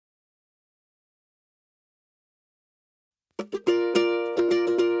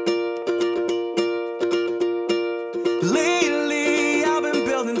Lately, I've been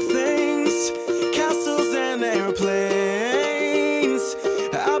building things, castles and airplanes.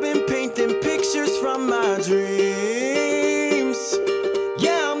 I've been painting pictures from my dreams.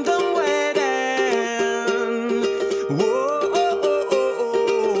 Yeah, I'm done waiting. Whoa.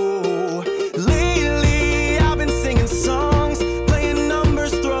 Lately, I've been singing songs, playing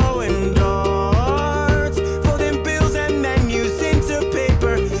numbers, throwing darts, folding bills and menus into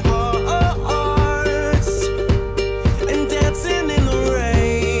paper hearts, and dancing in the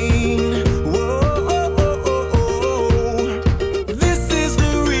rain. Whoa. This is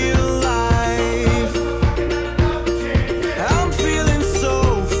the real life. I'm feeling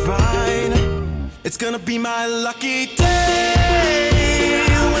so fine. It's gonna be my lucky day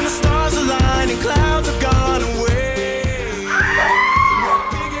when the stars align and clouds have gone away.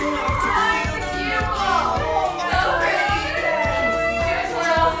 Big enough to feel the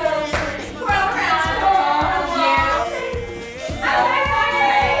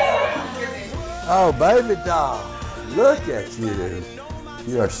Oh, baby doll, look at you.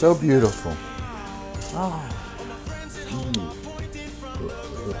 You are so beautiful. Oh.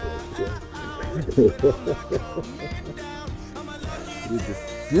 You're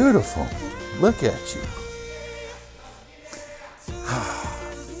just beautiful. Look at you.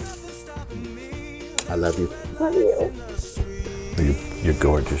 I love you. Love you. You're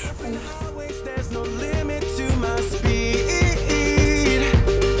gorgeous. There's no limit to my speed.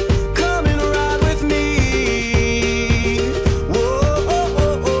 Come and ride with me.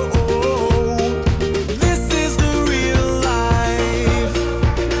 Whoa. This is the real life.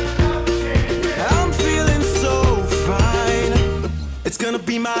 I'm feeling so fine. It's gonna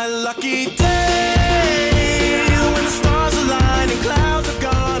be my lucky day when the stars align and clouds have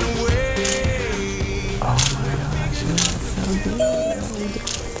gone away. Oh my gosh,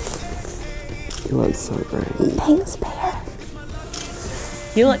 You look so great. Thanks, Bear.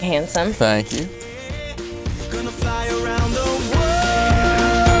 You look handsome. thank you. Gonna fly around the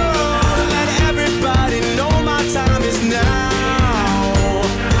world, let everybody know my time is now.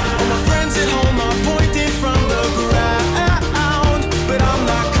 All my friends at home are pointing from the ground, but I'm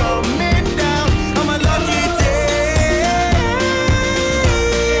not coming down on my lucky day.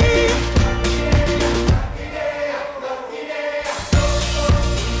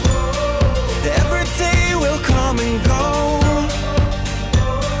 Every day will come and go.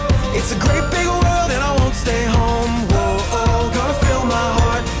 It's a great big world and I won't stay home. Whoa, gonna fill my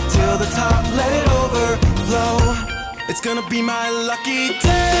heart till the top, let it overflow. It's gonna be my lucky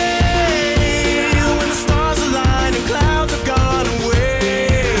day when the stars align and clouds have gone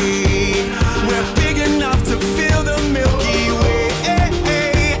away. We're big enough to feel the Milky Way,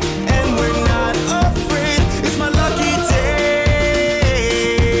 and we're not afraid. It's my lucky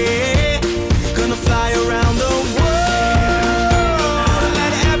day. Gonna fly around the world,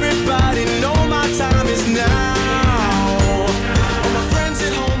 let everybody know my time is now. All my friends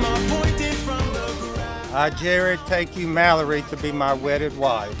at home are pointing from the ground. I, Jarrod, take you, Mallory, to be my wedded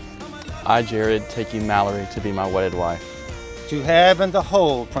wife, I, Jarrod, take you, Mallory, to be my wedded wife, to have and to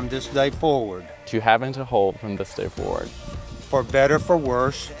hold from this day forward, to have and to hold from this day forward, for better, for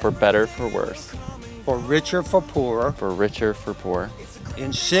worse, for better, for worse, for richer, for poorer, for richer, for poor,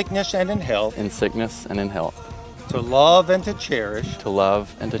 in sickness and in health, in sickness and in health, to love and to cherish, to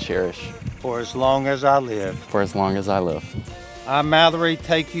love and to cherish, for as long as I live. for as long as I live. I, Mallory,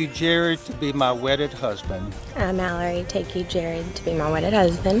 take you, Jarrod, to be my wedded husband, I, Mallory, take you, Jarrod, to be my wedded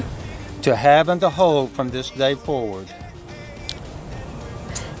husband, to have and to hold from this day forward,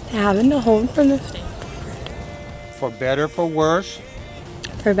 to have and to hold from this day, for better, for worse,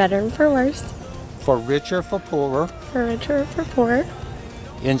 for better and for worse, for richer, for poorer, for richer or for poorer,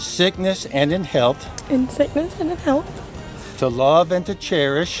 in sickness and in health, in sickness and in health, to love and to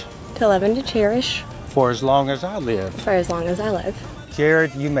cherish, to love and to cherish, for as long as I live. for as long as I live.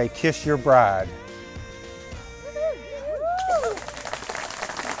 Jarrod, you may kiss your bride.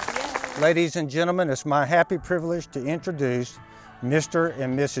 Ladies and gentlemen, it's my happy privilege to introduce Mr.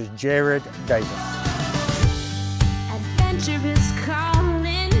 and Mrs. Jarrod Davis. Adventure is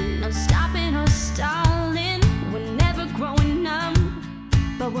calling, no stopping or stalling. We're never growing up,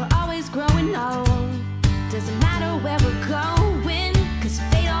 but we're always growing old. Doesn't matter where we're going, cause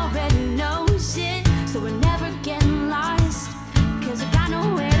fate already knows it. So we're never getting lost, cause we got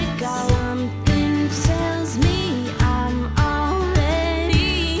nowhere to go. Something tells me I'm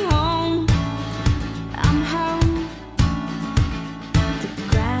already home. I'm home. The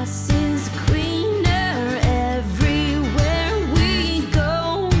grass is greener everywhere we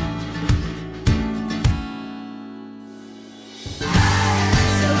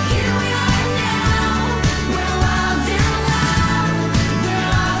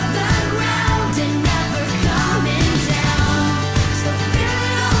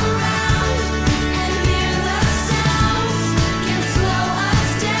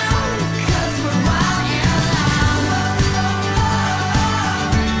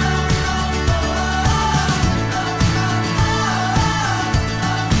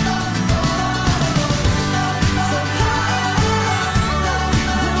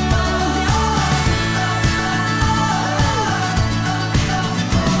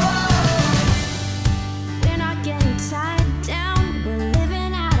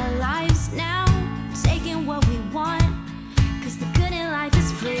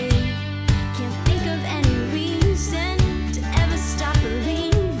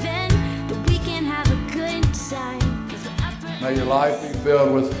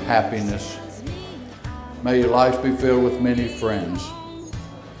filled with happiness. May your life be filled with many friends.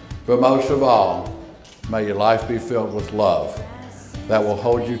 But most of all, may your life be filled with love that will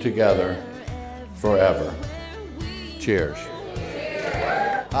hold you together forever. Cheers.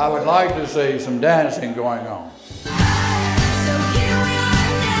 I would like to see some dancing going on.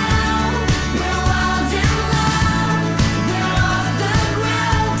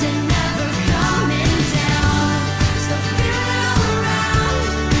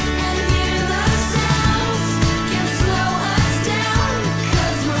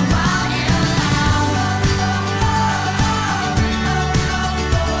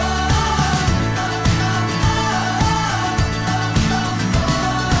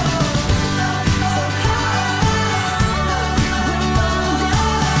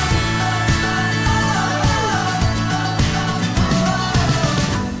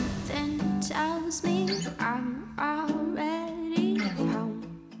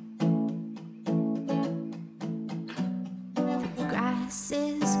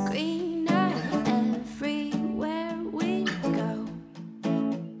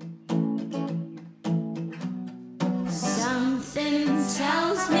 Something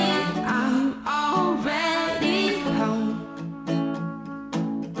tells me